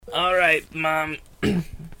Alright, Mom.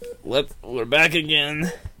 We're back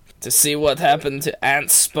again to see what happened to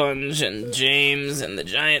Aunt Sponge and James and the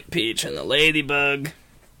Giant Peach and the Ladybug.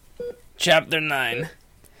 Chapter 9.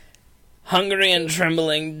 Hungry and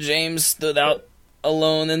trembling, James stood out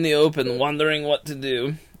alone in the open, wondering what to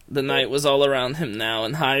do. The night was all around him now,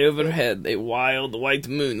 and high overhead a wild white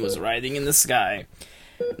moon was riding in the sky.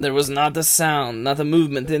 There was not a sound, not a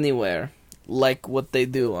movement anywhere, like what they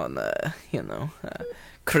do on,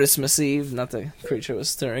 Christmas Eve. Not a creature was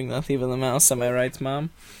stirring, not even a mouse, am I right,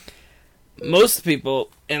 Mom? Most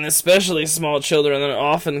people, and especially small children, are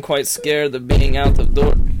often quite scared of being out of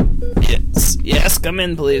doors. Yes, come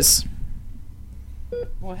in, please.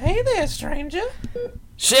 Well, hey there, stranger.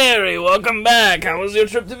 Sherry, welcome back. How was your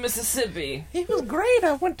trip to Mississippi? It was great.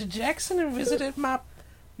 I went to Jackson and visited my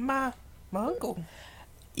uncle.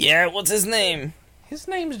 Yeah, what's his name? His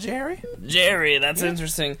name's Jerry. Jerry, that's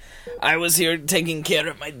interesting. I was here taking care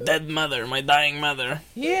of my dead mother, my dying mother.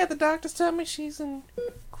 Yeah, the doctors tell me she's in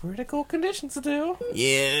critical condition still.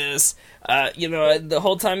 Yes. The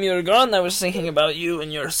whole time you were gone, I was thinking about you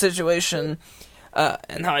and your situation,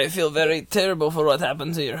 and how I feel very terrible for what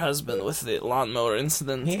happened to your husband with the lawnmower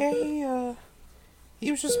incident. Yeah,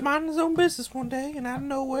 he was just minding his own business one day, and out of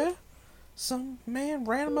nowhere, some man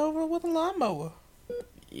ran him over with a lawnmower.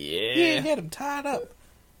 Yeah. He had him tied up,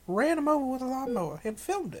 ran him over with a lawnmower, and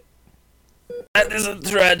filmed it. That is a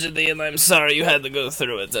tragedy, and I'm sorry you had to go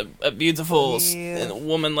through it. A beautiful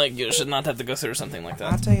woman like you should not have to go through something like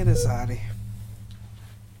that. I'll tell you this, Adi.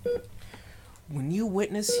 When you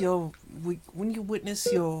witness your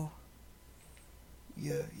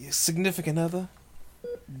significant other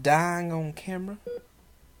dying on camera,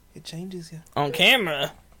 it changes you. On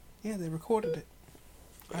camera? Yeah, they recorded it.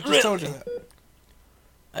 I just told you that.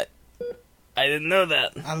 I didn't know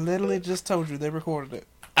that. I literally just told you they recorded it.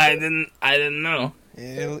 I didn't know.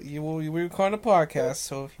 Yeah, you recording a podcast,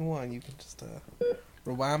 so if you want, you can just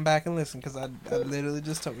rewind back and listen, because I literally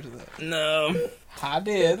just told you that. No. I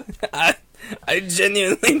did. I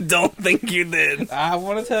genuinely don't think you did. I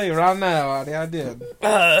want to tell you right now, Adi, I did.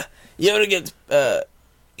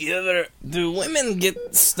 Do women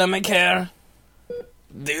get stomach hair?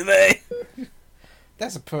 Do they?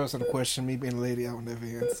 That's a personal question. Me being a lady, I would never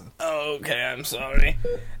answer. Oh, okay, I'm sorry.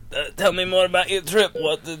 Tell me more about your trip.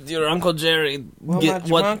 What did your Uncle Jerry get?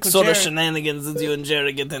 What sort of shenanigans did you and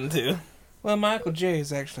Jerry get into? Well, my Uncle Jerry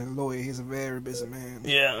is actually a lawyer. He's a very busy man.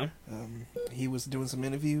 Yeah. He was doing some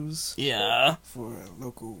interviews. Yeah. For a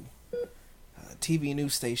local TV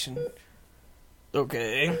news station.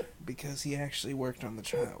 Okay. Because he actually worked on the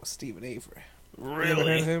trial with Stephen Avery. Really? You ever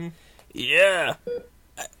heard of him? Yeah.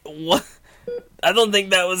 What? I don't think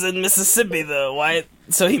that was in Mississippi, though. Why?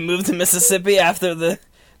 So he moved to Mississippi after the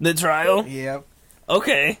trial? Yep.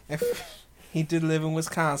 Okay. He did live in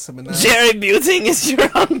Wisconsin, but Jerry Buting is your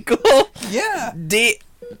uncle? Yeah. Do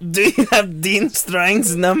you have Dean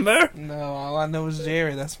Strang's number? No, all I know is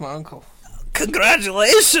Jerry. That's my uncle.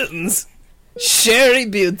 Congratulations! Sherry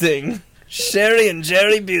Buting. Sherry and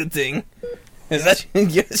Jerry Buting. Is that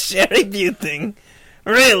Sherry Buting?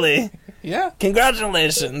 Really? Yeah.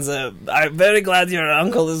 Congratulations. I'm very glad your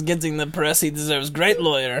uncle is getting the press he deserves. Great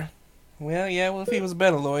lawyer. Well, yeah, if he was a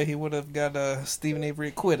better lawyer, he would have got Stephen Avery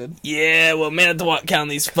acquitted. Yeah, well, Manitowoc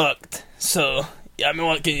County's fucked. So, I mean,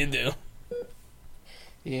 what can you do?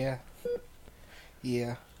 Yeah.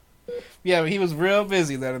 Yeah, but he was real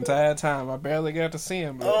busy that entire time. I barely got to see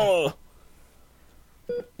him. Oh.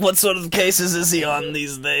 What sort of cases is he on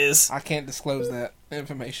these days? I can't disclose that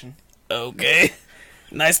information. Okay.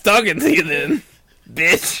 Nice talking to you then,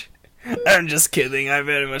 bitch. I'm just kidding. I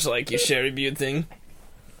very much like you, Sherry Buting.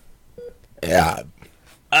 Yeah.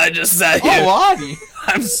 I just sat here. Oh, Audie.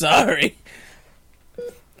 I'm sorry.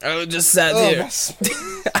 I just sat here.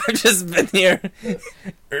 I've just been here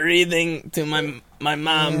reading to my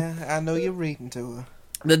mom. Yeah, I know you're reading to her.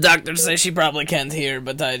 The doctor says she probably can't hear,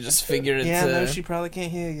 but I just figured it's... Yeah, no, she probably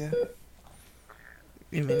can't hear you.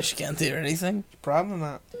 You mean she can't hear anything? Probably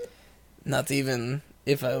not. Not even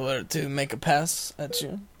if I were to make a pass at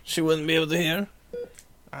you? She wouldn't be able to hear?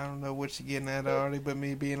 I don't know what you're getting at, Artie, but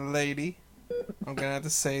me being a lady, I'm going to have to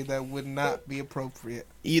say that would not be appropriate.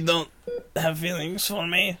 You don't have feelings for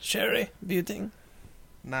me, Sherry Buting?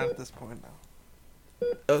 Not at this point,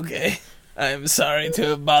 no. Okay. I'm sorry to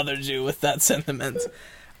have bothered you with that sentiment.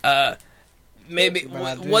 Maybe...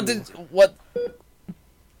 What?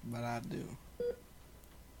 But I do.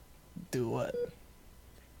 Do what?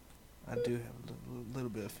 I do have a little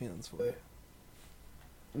bit of feelings for you.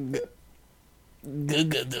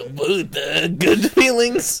 Good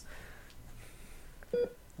feelings?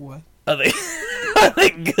 What? Are they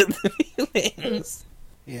good feelings?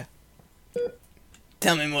 Yeah.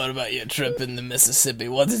 Tell me more about your trip in the Mississippi.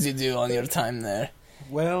 What did you do on your time there?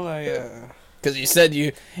 Well, Because you said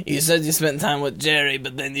you spent time with Jerry,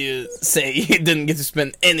 but then you say you didn't get to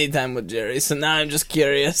spend any time with Jerry. So now I'm just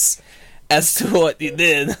curious as to what you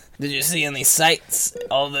did. Did you see any sights?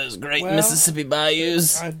 All those great Mississippi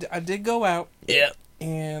bayous? I did go out. Yeah.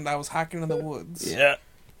 And I was hiking in the woods. Yeah.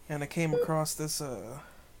 And I came across this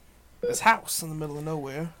house in the middle of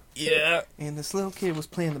nowhere. Yeah. And this little kid was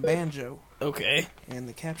playing the banjo. Okay. And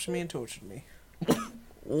they captured me and tortured me.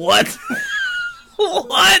 What?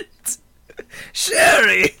 What?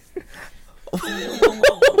 Sherry!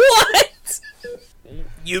 What?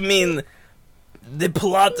 You mean the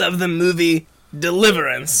plot of the movie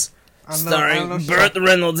Deliverance, starring Burt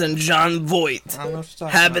Reynolds and John Voight,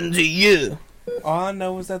 happened to you? All I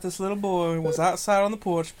know is that this little boy was outside on the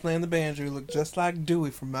porch playing the banjo. He looked just like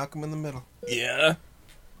Dewey from Malcolm in the Middle. Yeah.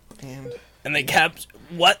 And they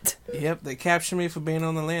what? Yep, they captured me for being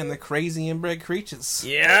on the land. They're crazy inbred creatures.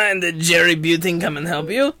 Yeah, and did Jerry Buting come and help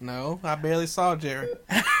you? No, I barely saw Jerry.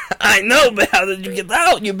 I know, but how did you get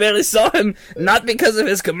out? You barely saw him, not because of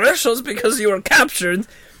his commercials, because you were captured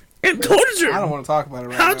and tortured. I don't want to talk about it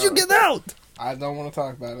right How'd now. you get out? I don't want to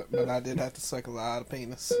talk about it, but I did have to suck a lot of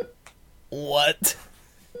penis. What?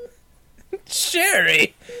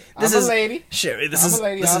 Sherry, I'm a lady. Sherry, I'm a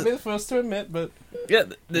lady. I'll be the first to admit, but yeah,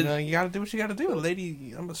 you gotta do what you gotta do. A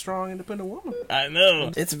lady, I'm a strong, independent woman. I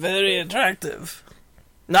know. It's very attractive.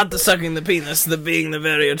 Not the sucking the penis, the being the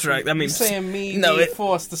very attractive. I mean, you're saying me being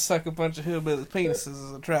forced to suck a bunch of hillbilly penises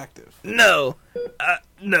is attractive? No,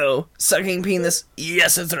 no. Sucking penis,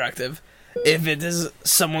 yes, attractive. If it is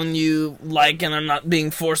someone you like and are not being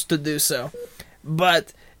forced to do so,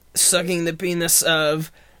 but sucking the penis of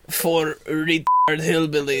for retard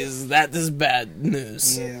hillbillies, that is bad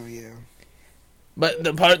news. Yeah. But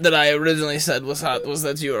the part that I originally said was hot was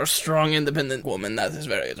that you are a strong, independent woman. That is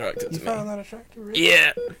very attractive to me. You found that attractive, really?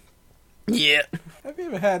 Yeah. Yeah. Have you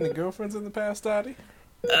ever had any girlfriends in the past, Dottie?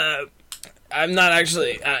 I'm not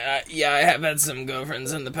actually. Yeah, I have had some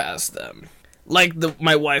girlfriends in the past. Like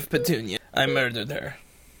my wife Petunia. I murdered her.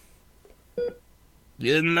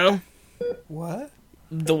 You didn't know? What?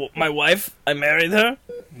 My wife, I married her.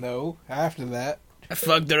 No, after that. I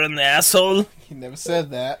fucked her in the asshole. You never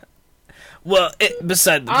said that. Well,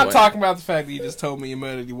 beside the point. I'm talking about the fact that you just told me you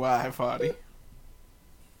murdered your wife, Hardy.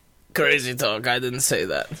 Crazy talk. I didn't say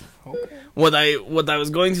that. Okay. What I was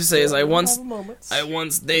going to say is I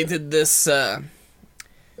once dated this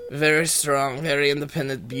very strong, very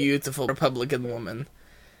independent, beautiful Republican woman,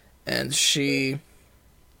 and she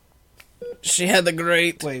had a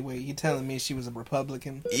great. Wait, you telling me she was a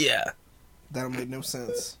Republican? Yeah. That don't make no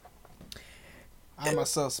sense. I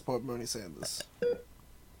myself support Bernie Sanders.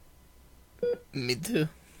 Me too.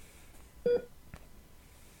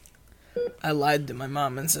 I lied to my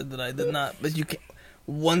mom and said that I did not, but you can.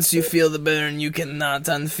 Once you feel the burn, you cannot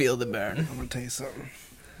unfeel the burn. I'm gonna tell you something.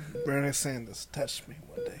 Bernie Sanders touched me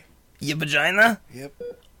one day. Your vagina? Yep.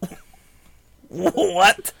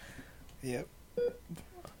 What? Yep.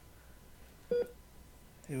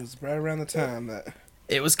 It was right around the time that...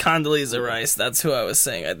 It was Condoleezza Rice. That's who I was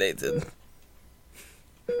saying I dated.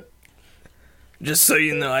 Just so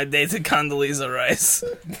you know, I dated Condoleezza Rice.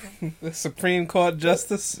 The Supreme Court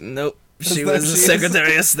Justice? Nope. She was the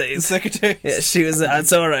Secretary of State. The Secretary? Yeah, she was...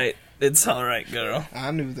 It's alright. It's alright, girl.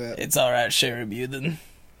 I knew that. It's alright, Sherry Buden.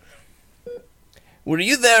 Were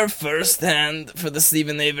you there firsthand for the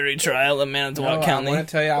Stephen Avery trial in Manitowoc County? I want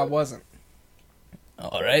to tell you I wasn't.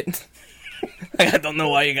 Alright. I don't know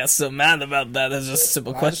why you got so mad about that. It's just a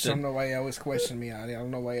simple question. I don't know why you always question me, Adi. I don't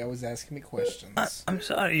know why you always asking me questions. I'm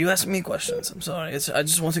sorry. You asked me questions. I'm sorry. I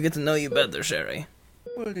just want to get to know you better, Sherry.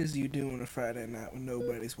 What is you doing a Friday night when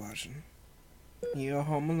nobody's watching? You're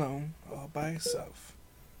home alone, all by yourself.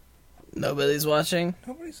 Nobody's watching?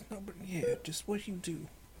 Nobody. Yeah, just what you do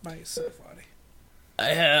by yourself, Adi.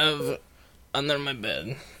 I have under my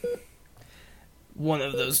bed one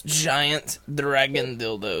of those giant dragon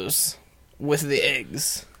dildos with the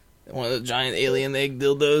eggs. One of the giant alien egg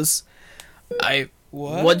dildos.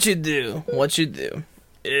 What you do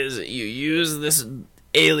is you use this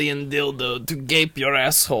alien dildo to gape your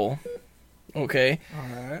asshole. Okay?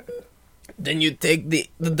 Alright. Then you take the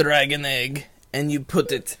dragon egg and you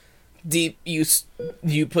put it deep.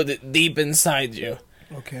 You put it deep inside you.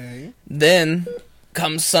 Okay. Then,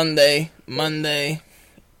 come Sunday, Monday,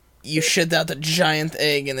 you shit out a giant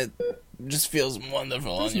egg and it just feels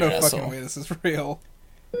wonderful on your asshole. There's no fucking way this is real.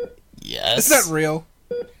 Yes. Is that real?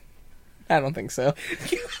 I don't think so.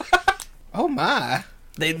 Oh my.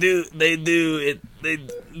 They do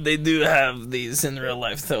have these in real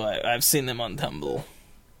life though. I've seen them on Tumblr.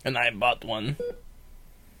 And I bought one.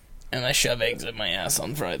 And I shove eggs in my ass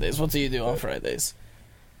on Fridays. What do you do on Fridays?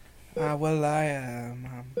 Well,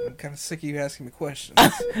 I'm kind of sick of you asking me questions.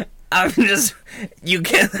 You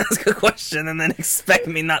can't ask a question and then expect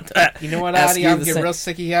me not to You know what, ask Adi? you I'm the getting same- real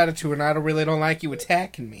sick of your attitude, and I really don't like you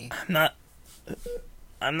attacking me.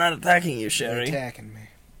 I'm not attacking you, You're Sherry. attacking me.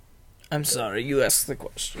 I'm sorry, you asked the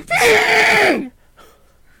question.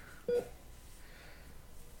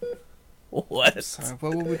 What? Sorry,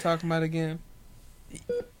 what were we talking about again?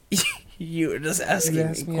 You were just asking You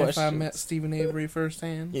asked me questions. if I met Stephen Avery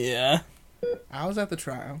firsthand. Yeah. I was at the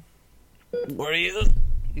trial. Were you?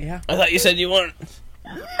 Yeah. I thought you said you weren't.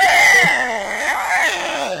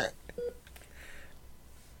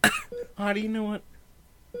 Adi, you know what?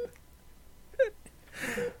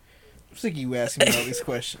 I'm sick of you asking me all these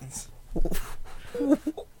questions. What?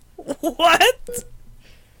 What?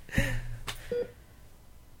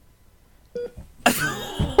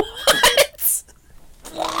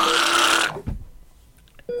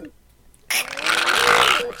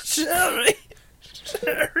 Sherry.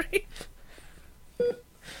 Sherry.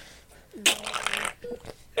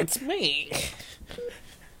 It's me.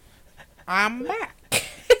 I'm back.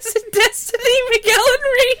 Is it Destiny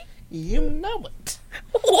McElhenry? You know it.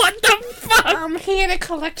 What the fuck? I'm here to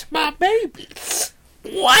collect my babies.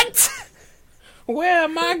 What? Where are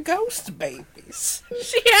my ghost babies?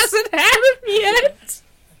 She hasn't had him yet.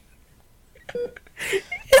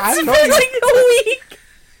 I It's know been you- like a week.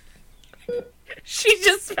 She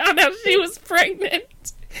just found out she was pregnant.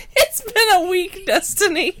 It's been a week,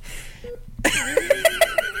 Destiny.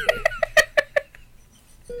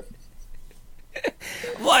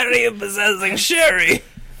 Why are you possessing Sherry?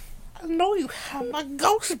 I know you have my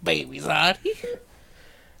ghost babies, Adi.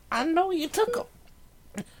 I know you took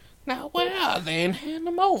them. Now where are they, and hand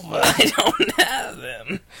them over? I don't have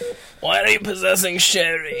him. Why are you possessing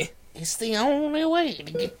Sherry? It's the only way to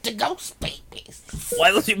get the ghost babies.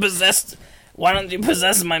 Why don't you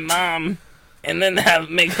possess my mom and then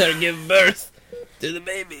make her give birth to the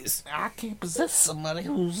babies? I can't possess somebody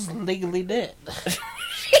who's legally dead.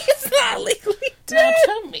 She's not legally Now dead.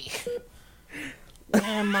 tell me, where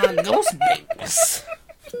are my ghost babies?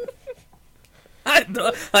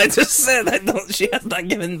 I just said I don't. She has not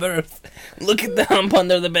given birth. Look at the hump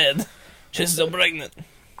under the bed. She's still pregnant.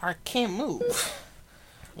 I can't move.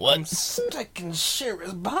 I'm What? stuck in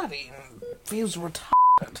Sherry's body and feels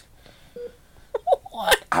retarded.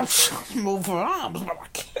 What? I'm trying to move her arms, but I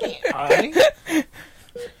can't, Adi.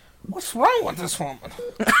 What's wrong with this woman?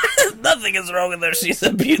 Nothing is wrong with her. She's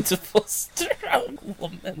a beautiful, strong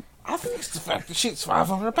woman. I think it's the fact that she's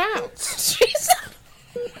 500 pounds. She's.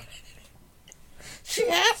 She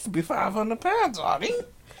has to be 500 pounds, Adi.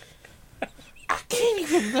 I can't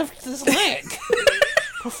even lift this leg.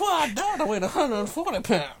 Before I died, I weighed 140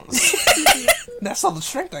 pounds. That's all the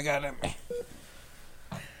strength I got in me.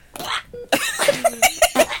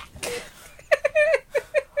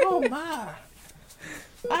 Oh my.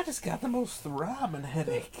 I just got the most throbbing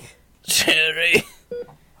headache. Sherry.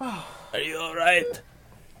 Are you alright?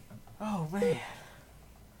 Oh man.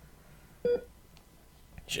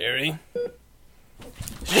 Sherry?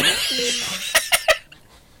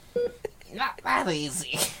 Not that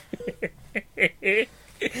easy.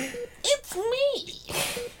 It's me.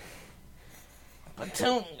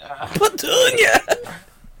 Petunia. Petunia!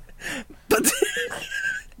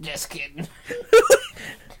 Just kidding.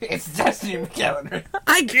 It's Destiny McElhenry.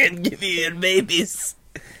 I can't give you your babies.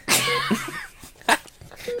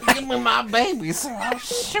 Give me my babies or I'll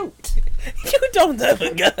shoot. You don't have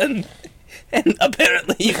a gun. And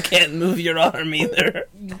apparently you can't move your arm either.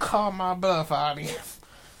 You call my bluff, Adi.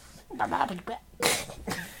 But I'll be back.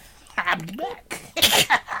 I'll be back.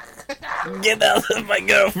 Get out of my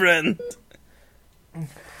girlfriend.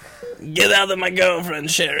 Get out of my girlfriend,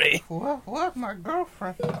 Sherry. What? My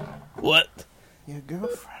girlfriend? What? Your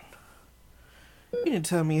girlfriend? You didn't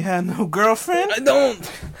tell me you had no girlfriend. I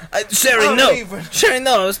don't. Sherry, I'm no. leaving. Sherry,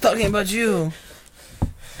 no. I was talking about you.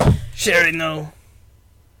 Sherry, no.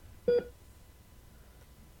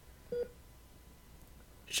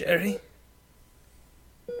 Sherry?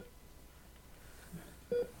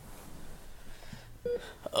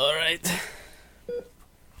 Alright.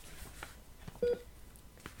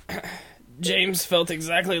 James felt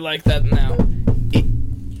exactly like that now.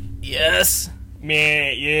 Yes?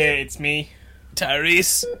 Yeah, it's me.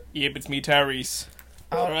 Tyrese? Yep, it's me, Tyrese.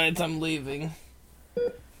 Alright, I'm leaving.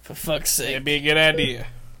 For fuck's sake. That'd be a good idea.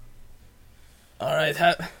 Alright,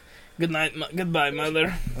 good night, goodbye,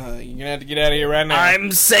 mother. You're gonna have to get out of here right now.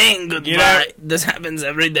 I'm saying Get goodbye. out. This happens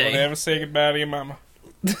every Don't day. ever say goodbye to your mama.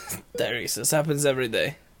 Tyrese, this happens every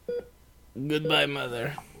day. Goodbye,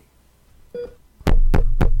 mother.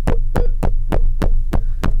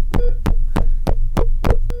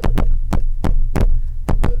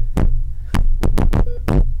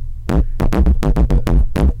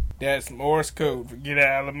 That's Morse code for get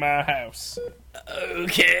out of my house.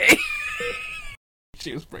 Okay.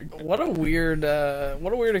 She was pregnant. What a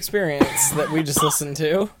weird experience that we just listened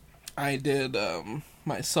to. I did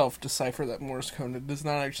myself decipher that Morse code. It does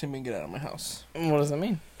not actually mean get out of my house. What does that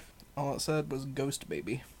mean? All it said was ghost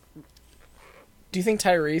baby. Do you think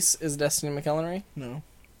Tyrese is Destiny McEllenry? No.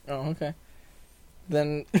 Oh, okay.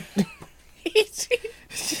 Then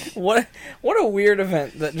what a weird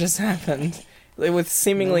event that just happened. Like, with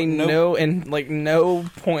seemingly no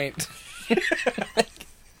point.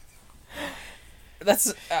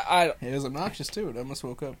 That's It was obnoxious too. It almost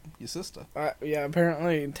woke up your sister. Yeah,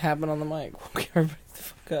 apparently tapping on the mic woke everybody the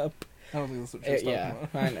fuck up. I don't think that's what she was talking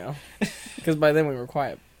about. I know. Because by then we were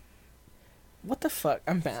quiet. What the fuck?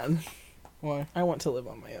 I'm mad. Why? I want to live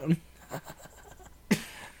on my own.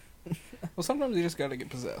 Well, sometimes you just gotta get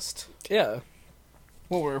possessed. Yeah.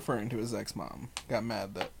 What we're referring to is Zach's mom got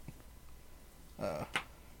mad that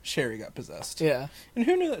Sherry got possessed. Yeah. And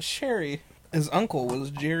who knew that Sherry, his uncle, was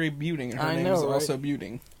Jerry Buting, and her name was also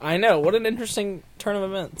Buting. I know. What an interesting turn of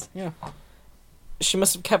events. Yeah. She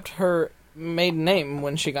must have kept her maiden name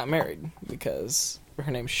when she got married, because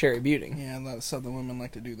her name's Sherry Buting. Yeah, a lot of Southern women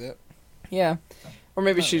like to do that. Yeah. Or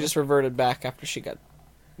maybe she just reverted back after she got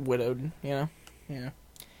widowed, you know? Yeah.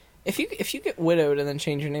 If you get widowed and then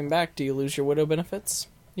change your name back, do you lose your widow benefits?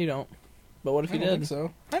 You don't. But what if you did? I don't think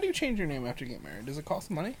so. How do you change your name after you get married? Does it cost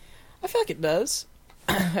money? I feel like it does.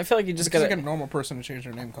 I feel like you just gotta... like a normal person to change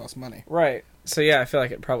their name costs money. Right. So yeah, I feel like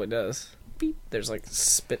it probably does. Beep. There's like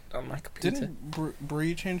spit on my computer. Didn't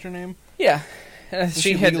Bree change her name? Yeah. Did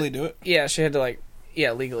she legally do it? Yeah, she had to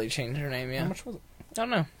legally change her name, yeah. How much was it? I don't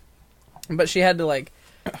know. But she had to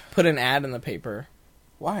put an ad in the paper.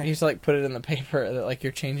 Why? You have to put it in the paper that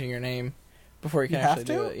you're changing your name before you can actually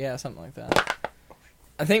do it. Yeah, something like that.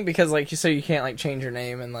 I think because you can't change your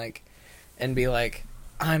name and be like,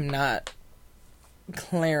 I'm not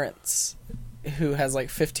Clarence who has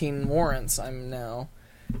 15 warrants. I'm now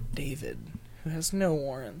David who has no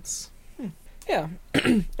warrants. Yeah.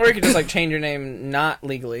 Or you could just change your name not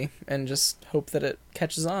legally and just hope that it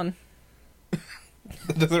catches on.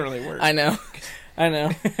 That doesn't really work. I know.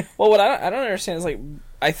 Well, what I don't understand is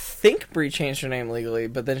I think Bree changed her name legally,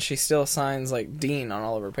 but then she still signs Dean on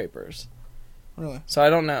all of her papers. Really? So I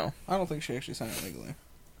don't know. I don't think she actually signed it legally.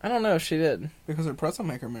 I don't know if she did. Because her pretzel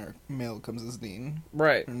maker mail comes as Dean.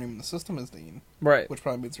 Right. Her name in the system is Dean. Right. Which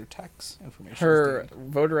probably means her tax information her is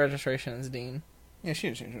Dean. voter registration is Dean. Yeah, she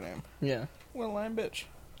did change her name. Yeah. What a lying bitch.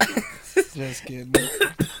 Just kidding.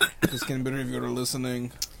 Just kidding, but if you're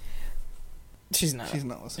listening... She's not. She's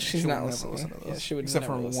not listening. She's not listening. Listen to this. Yeah, she would Except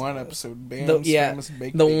never for listen one to this. episode.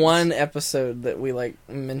 The one episode that we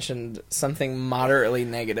mentioned something moderately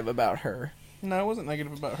negative about her. No, it wasn't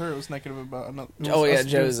negative about her. It was negative about another. Oh yeah,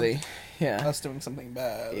 Josie. Yeah. Us doing something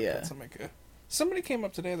bad. Yeah. Somebody came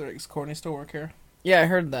up today. They're like, "Does Courtney still work here?" Yeah, I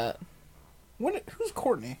heard that. Who's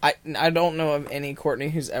Courtney? I don't know of any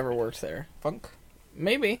Courtney who's ever worked there. Funk?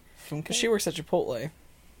 Maybe. Funky? She works at Chipotle.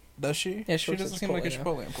 Does she? Yeah, she doesn't seem like a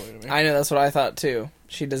Chipotle employee to me. I know, that's what I thought too.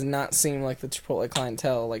 She does not seem like the Chipotle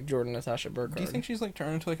clientele like Jordan Natasha Burkhardt. Do you think she's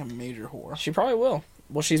turned into a major whore? She probably will.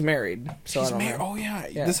 Well, she's married, so she's I don't know. Oh yeah.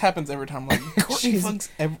 This happens every time. Courtney funks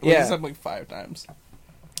every. Yeah. This happened 5 times.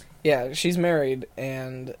 Yeah, she's married,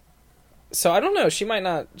 and so I don't know. She might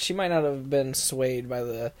not have been swayed by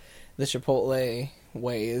the Chipotle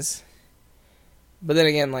ways. But then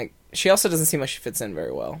again, she also doesn't seem like she fits in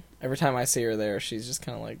very well. Every time I see her there, she's just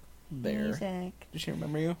kind of there. Music. Did she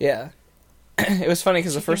remember you? Yeah. It was funny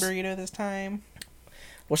because the first burrito this time.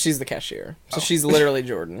 Well, she's the cashier, so she's literally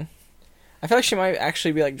Jordan. I feel like she might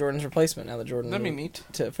actually be Jordan's replacement now that Jordan That'd be neat.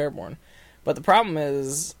 To Fairborn. But the problem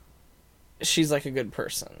is, she's a good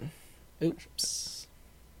person. Oops.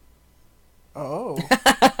 Oh.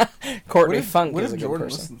 Courtney Funk is a good Jordan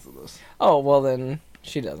person. Listens to this? Oh, well then,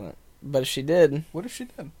 she doesn't. But if she did... What if she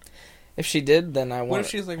did? If she did, then I want... What if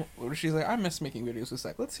she's like, I miss making videos with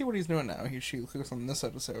Zach. Let's see what he's doing now. She clicks on this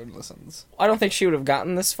episode and listens. I don't think she would have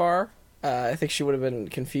gotten this far. I think she would have been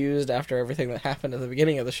confused after everything that happened at the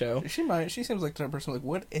beginning of the show. She might. She seems like the type of person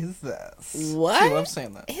what is this? What? She loves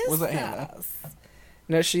saying that. Was that Hannah?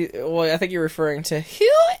 No, I think you're referring to who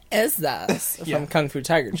is this from Kung Fu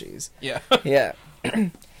Tiger Cheese. Yeah. Yeah.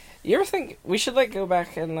 You ever think we should go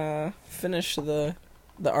back and finish the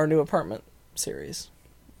Our New Apartment series?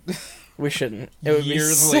 We shouldn't. It would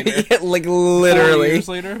years be later. Literally 4 years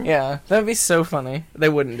later. Yeah, that'd be so funny. They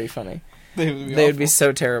wouldn't be funny. They would be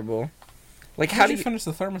so terrible. How do you finish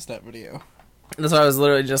the thermostat video? That's what I was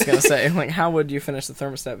literally just gonna say. How would you finish the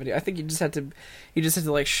thermostat video? I think you just had to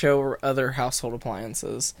show other household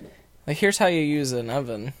appliances. Here's how you use an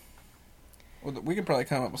oven. Well, we could probably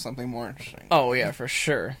come up with something more interesting. Oh yeah, for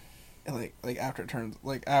sure. Like after it turns,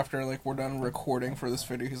 like after like we're done recording for this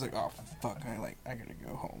video, he's like, oh fuck, I gotta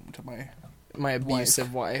go home to my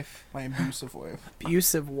abusive wife. My abusive wife.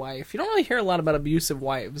 Abusive wife. You don't really hear a lot about abusive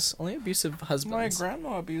wives. Only abusive husbands. My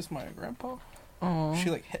grandma abused my grandpa. Oh. She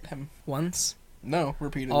like hit him Once? No,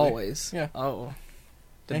 repeatedly. Always. Yeah. Oh.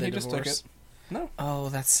 Did And they he just took divorce? it. No. Oh,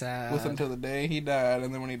 that's sad. With him till the day he died,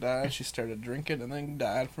 and then when he died, she started drinking, and then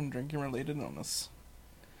died from drinking-related illness.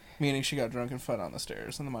 Meaning she got drunk and fell down the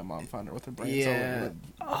stairs, and then my mom found her with her brains all over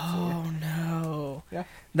the floor. Oh, no. Yeah.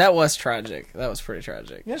 That was tragic. That was pretty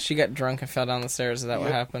tragic. Yeah. She got drunk and fell down the stairs. Is that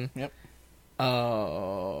what happened? Yep.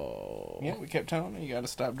 Oh. Yeah, we kept telling her, you gotta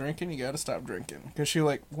stop drinking, you gotta stop drinking. Because she,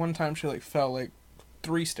 like, one time she, like, fell, like,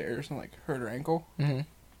 3 stairs and, like, hurt her ankle. Mm-hmm.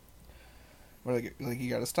 Where, like, you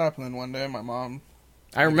gotta stop, and then one day my mom...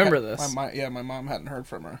 I remember this. My mom hadn't heard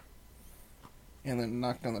from her. And then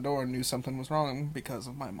knocked on the door and knew something was wrong because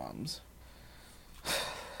of my mom's...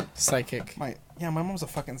 Psychic. My mom's a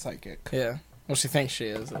fucking psychic. Yeah. Well, she thinks she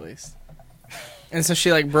is, at least. And so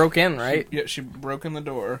she, like, broke in, right? She broke in the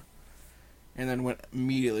door, and then went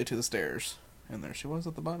immediately to the stairs. And there she was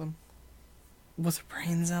at the bottom. With her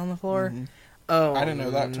brains on the floor? Mm-hmm. Oh, I didn't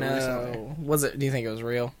know that till no. recently. Was it? Do you think it was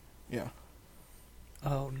real? Yeah.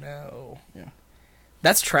 Oh, no. Yeah.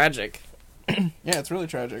 That's tragic. Yeah, it's really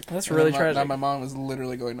tragic. That's And really now tragic. my mom is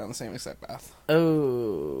literally going down the same exact path.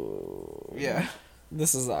 Oh. Yeah.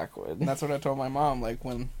 This is awkward. And that's what I told my mom, like,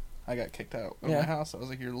 when I got kicked out of Yeah. my house. I was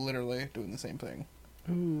like, you're literally doing the same thing.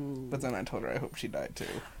 Ooh. But then I told her I hope she died,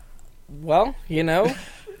 too. Well, you know,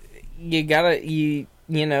 you gotta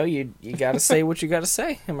say what you gotta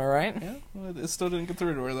say. Am I right? Yeah, well, it still didn't get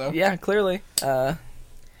through to her, though. Yeah, clearly.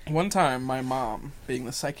 One time, my mom, being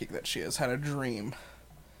the psychic that she is, had a dream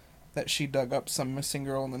that she dug up some missing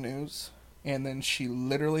girl in the news, and then she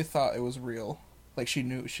literally thought it was real. Like, she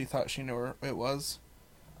thought she knew where it was.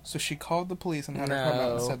 So she called the police and had her come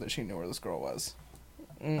out and said that she knew where this girl was.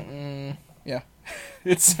 Mm-mm. Yeah.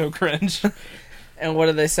 It's so cringe. And what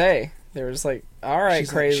did they say? They were just like, all right,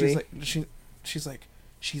 crazy. She's like,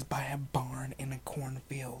 she's by a barn in a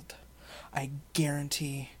cornfield. I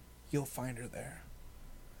guarantee you'll find her there.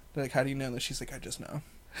 They're like, how do you know that? She's like, I just know.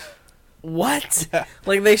 What? Yeah.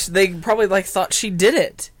 Like, they probably, like, thought she did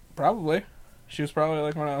it. Probably. She was probably,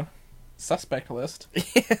 like, on a suspect list.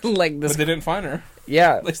 Like this. But they didn't find her.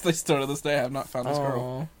 Yeah. At least they still to this day have not found this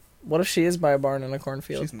girl. What if she is by a barn in a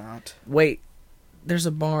cornfield? She's not. Wait. There's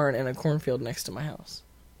a barn and a cornfield next to my house.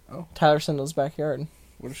 Oh. Tyler Sindle's backyard.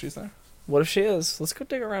 What if she's there? What if she is? Let's go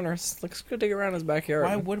dig around his backyard.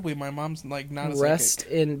 Why would we? My mom's, like, not a Rest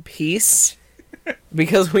psychic. in peace.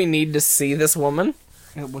 Because we need to see this woman.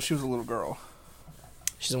 Yeah, well, she was a little girl.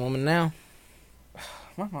 She's a woman now.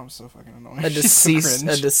 My mom's so fucking annoying. A She's so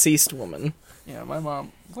cringe. deceased woman. Yeah, my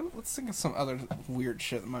mom... Let's think of some other weird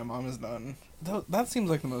shit that my mom has done. That seems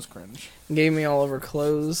like the most cringe. Gave me all of her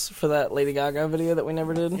clothes for that Lady Gaga video that we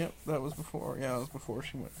never did. Yep, that was before. Yeah, it was before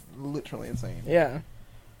she went literally insane. Yeah.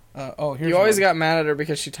 Here's You always one. got mad at her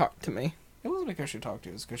because she talked to me. It wasn't because she talked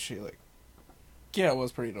to us, because she, like... Yeah, it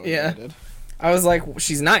was pretty annoying. Yeah. Did. I was like,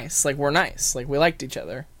 she's nice. Like, we're nice. Like, we liked each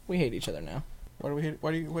other. We hate each other now. Why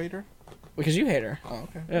do you hate her? Because you hate her. Oh,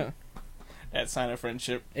 okay. Yeah. That's sign of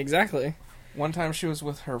friendship. Exactly. One time she was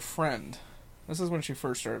with her friend. This is when she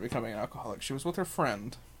first started becoming an alcoholic. She was with her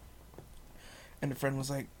friend. And the friend was,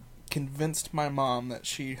 like, convinced my mom that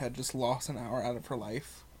she had just lost an hour out of her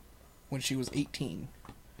life when she was 18.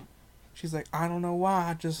 She's like, I don't know why,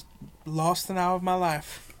 I just lost an hour of my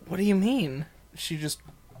life. What do you mean? She just,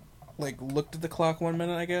 like, looked at the clock 1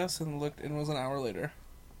 minute, I guess, and it was an hour later.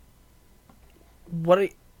 What?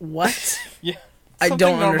 Yeah. I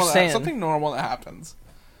don't understand. Something normal that happens.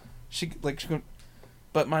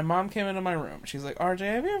 But my mom came into my room. She's like, RJ,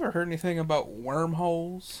 have you ever heard anything about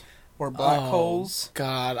wormholes or black holes?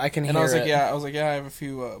 God, I can hear it. And I was like, yeah, I have a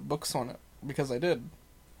few books on it. Because I did.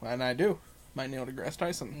 And I do. By Neil deGrasse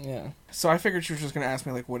Tyson. Yeah. So I figured she was just going to ask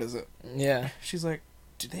me, like, what is it? Yeah. She's like,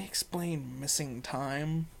 do they explain missing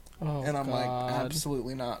time? Oh, and I'm God. like,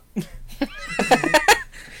 absolutely not.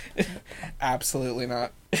 Absolutely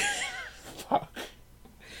not. Fuck.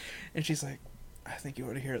 And she's like, I think you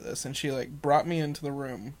ought to hear this. And she, like, brought me into the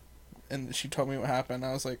room. And she told me what happened.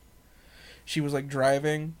 I was like, she was, like,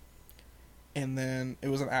 driving. And then it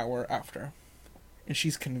was an hour after. And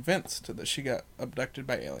she's convinced that she got abducted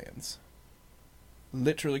by aliens.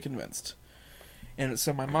 Literally convinced. And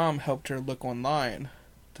so my mom helped her look online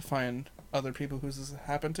to find other people who this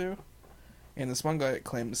happened to. And this one guy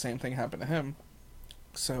claimed the same thing happened to him.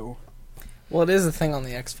 So... Well, it is a thing on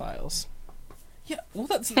the X-Files. Yeah, well,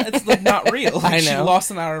 that's like not real. Like, I know. She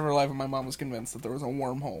lost an hour of her life, and my mom was convinced that there was a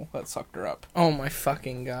wormhole that sucked her up. Oh my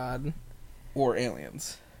fucking god. Or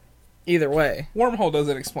aliens. Either way. Wormhole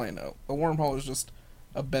doesn't explain it. A wormhole is just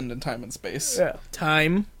a bend in time and space. Yeah.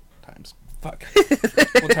 Time. Times. Fuck.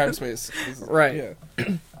 Well, time space. Right. Yeah.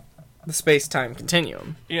 The space-time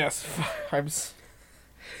continuum. Yes.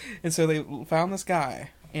 And so they found this guy,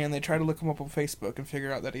 and they tried to look him up on Facebook and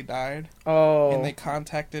figure out that he died. Oh. And they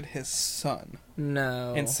contacted his son.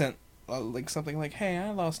 No. And sent like something like, "Hey, I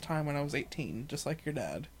lost time when I was 18, just like your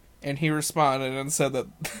dad." And he responded and said that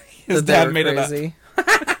his dad made crazy. It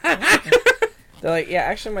up. They're like, yeah,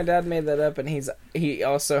 actually my dad made that up, and he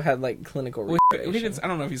also had like clinical retardation. I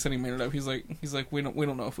don't know if he said he made it up. He's like we don't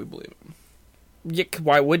know if we believe him. Yeah,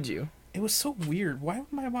 why would you? It was so weird. Why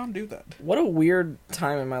would my mom do that? What a weird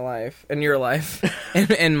time in my life, in your life,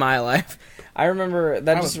 in my life. I remember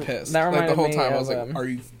that. I was pissed. That reminded the whole me time of, I was like, "Are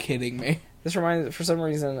you kidding me?" For some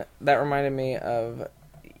reason, that reminded me of.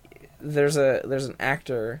 There's an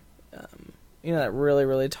actor, that really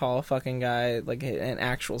really tall fucking guy, like an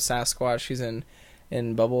actual Sasquatch. He's in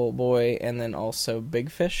Bubble Boy, and then also Big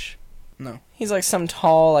Fish. No, he's like some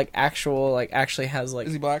tall, like actually has like.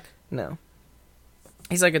 Is he black? No.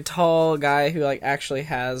 He's like a tall guy who like actually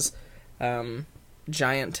has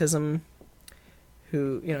giantism.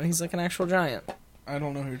 Who, he's like an actual giant. I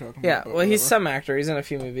don't know who you're talking Yeah, about. well, he's some actor. He's in a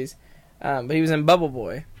few movies. But he was in Bubble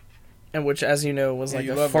Boy, and which, as you know, was like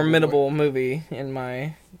a formidable movie in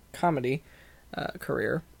my comedy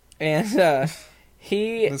career. And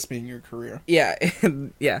he... This being your career. Yeah,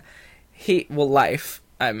 yeah. Life,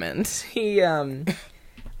 I meant.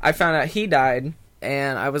 I found out he died,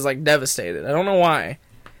 and I was like devastated. I don't know why.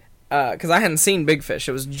 Because I hadn't seen Big Fish.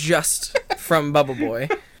 It was just from Bubble Boy.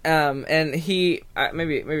 And he...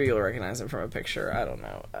 maybe you'll recognize him from a picture. I don't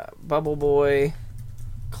know. Bubble Boy...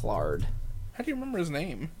 Claude. How do you remember his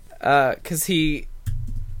name? Because it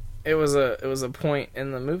was a point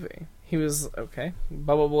in the movie. He was... Okay.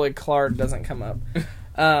 Bubble Boy Claude doesn't come up.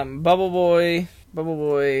 Bubble Boy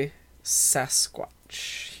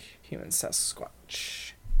Sasquatch. Human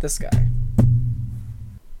Sasquatch. This guy.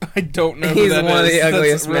 I don't know who He's that one of is. the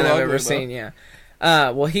ugliest men I've ugly, ever though. seen, yeah.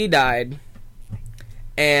 Well, he died,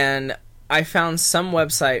 and I found some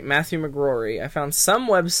website, Matthew McGrory, I found some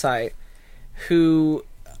website who,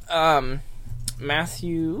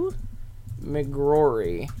 Matthew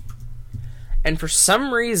McGrory, and for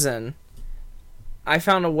some reason, I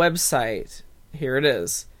found a website, here it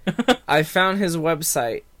is, I found his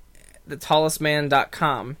website,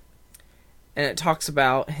 thetallestman.com, and it talks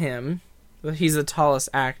about him. He's the tallest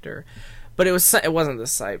actor, but it wasn't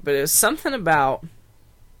this site, but it was something about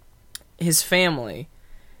his family.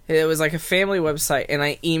 It was like a family website, and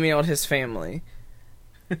I emailed his family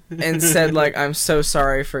and said, like, I'm so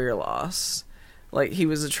sorry for your loss. Like, he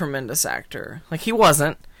was a tremendous actor. Like, he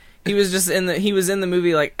wasn't. He was just in the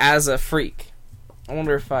movie, like, as a freak. I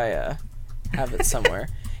wonder if I have it somewhere.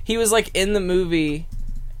 He was, like, in the movie.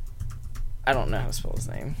 I don't know how to spell his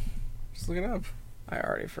name. Just look it up. I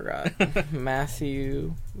already forgot.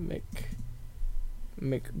 Matthew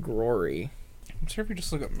McGrory. I'm sure if you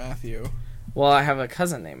just look up Matthew. Well, I have a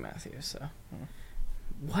cousin named Matthew, so.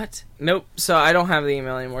 What? Nope. So I don't have the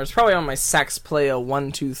email anymore. It's probably on my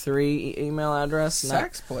saxplaya123 email address.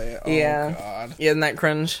 Sax play? Oh, yeah. God. Yeah, isn't that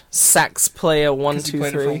cringe? Saxplaya123. Because you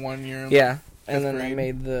played it for 1 year. Yeah. And then grade. I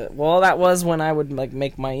made that was when I would like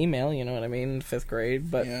make my email, you know what I mean, 5th grade,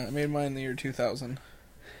 but... Yeah, I made mine in the year 2000.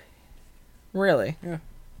 Really? Yeah.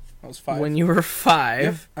 I was 5. When you were 5?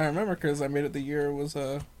 Yep. I remember because I made it the year it was,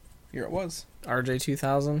 year it was. RJ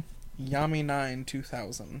 2000? Yami 9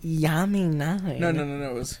 2000. Yami 9? No.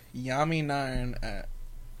 It was Yami 9 at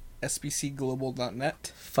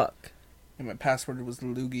sbcglobal.net. Fuck. And my password was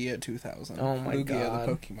Lugia 2000. Oh my Lugia God.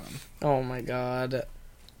 the Pokemon. Oh my god.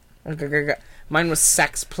 Mine was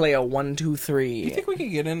Saxplaya123. You think we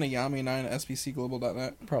could get into Yami 9 at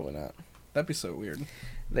sbcglobal.net? Probably not. That'd be so weird.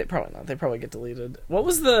 They probably not. They probably get deleted. What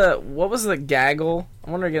was the Gaggle?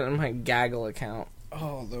 I want to get in my Gaggle account.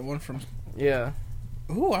 Oh, the one from... Yeah.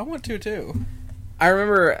 Ooh, I want to too. I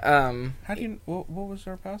remember, How do you... What was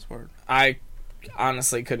our password? I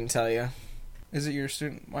honestly couldn't tell you. Is it your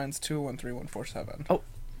student? Mine's 213147. Oh.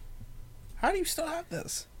 How do you still have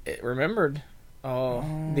this? It remembered.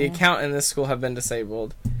 Oh. The account in this school have been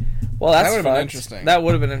disabled. Well, that's That would've been fucked. interesting. That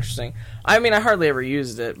would have been interesting. I mean, I hardly ever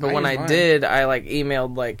used it, but when used I mine. did, I like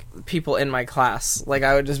emailed like people in my class. Like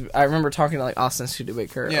I remember talking to like Austin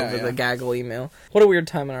Studebaker over the Gaggle email. What a weird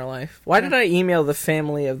time in our life. Why did I email the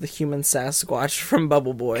family of the human Sasquatch from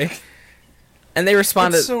Bubble Boy? And they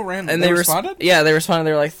responded. It's so random. And they responded? Yeah, they responded.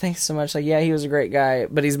 They were like, thanks so much. Like, yeah, he was a great guy,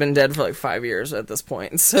 but he's been dead for like 5 years at this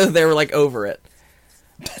point. So they were like over it.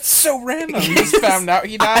 That's so random. You just found out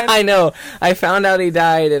he died? I know. I found out he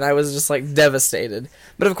died, and I was just like devastated.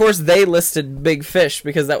 But of course, they listed Big Fish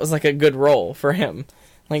because that was like a good role for him.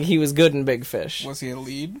 Like, he was good in Big Fish. Was he a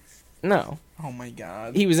lead? No. Oh my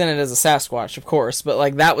god. He was in it as a Sasquatch, of course, but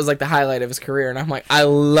like that was like the highlight of his career, and I'm like, I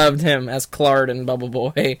loved him as Clark and Bubble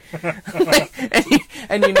Boy.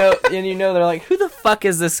 and you know they're like, who the fuck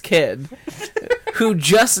is this kid?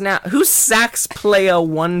 Who's Sax Playa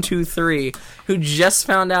 123, who just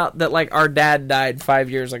found out that like our dad died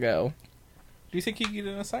 5 years ago. Do you think he could get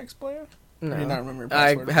in a sax player? No. Do you not remember your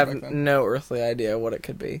I password have no earthly idea what it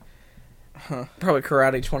could be. Huh. Probably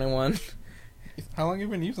Karate 21. How long have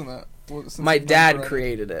you been using that? My dad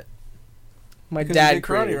created it. My dad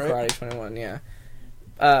created Karate 21, yeah.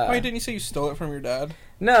 Why didn't you say you stole it from your dad?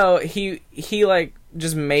 No, he like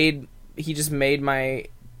just made my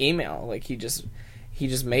email. Like he just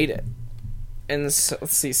made it. And so,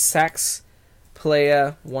 let's see, Sax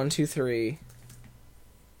Playa 123.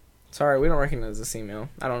 Sorry, we don't recognize this email.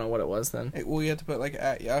 I don't know what it was then. Well, you have to put like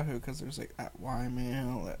at Yahoo because there's like at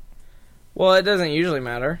Ymail, at Well, it doesn't usually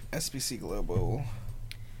matter. SBC Global.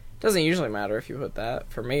 Doesn't usually matter if you put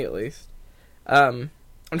that, for me at least. I'm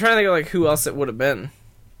trying to think of like who else it would have been.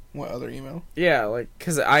 What other email? Yeah, like,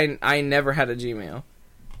 because I never had a Gmail.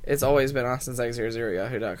 It's always been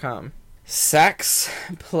austinsax00yahoo.com.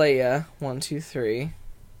 Saxplaya123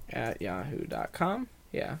 at yahoo.com.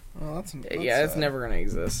 Yeah. Oh, that's yeah, it's never going to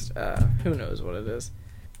exist. Who knows what it is.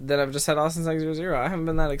 Then I've just had austinsax00. I haven't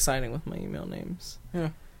been that exciting with my email names. Yeah.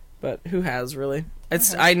 But who has, really? I've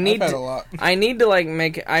had a lot. I need to,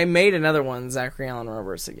 like, I made another one, Zachary Allen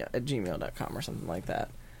Roberts at gmail.com or something like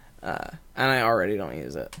that. And I already don't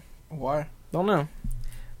use it. Why? Don't know.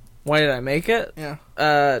 Why did I make it? Yeah.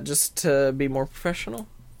 Just to be more professional.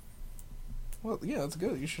 Well, yeah, that's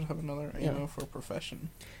good. You should have another email for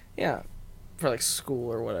profession. Yeah. For, like,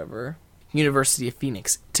 school or whatever. University of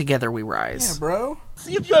Phoenix. Together we rise. Yeah, bro.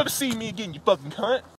 See if you ever see me again, you fucking cunt.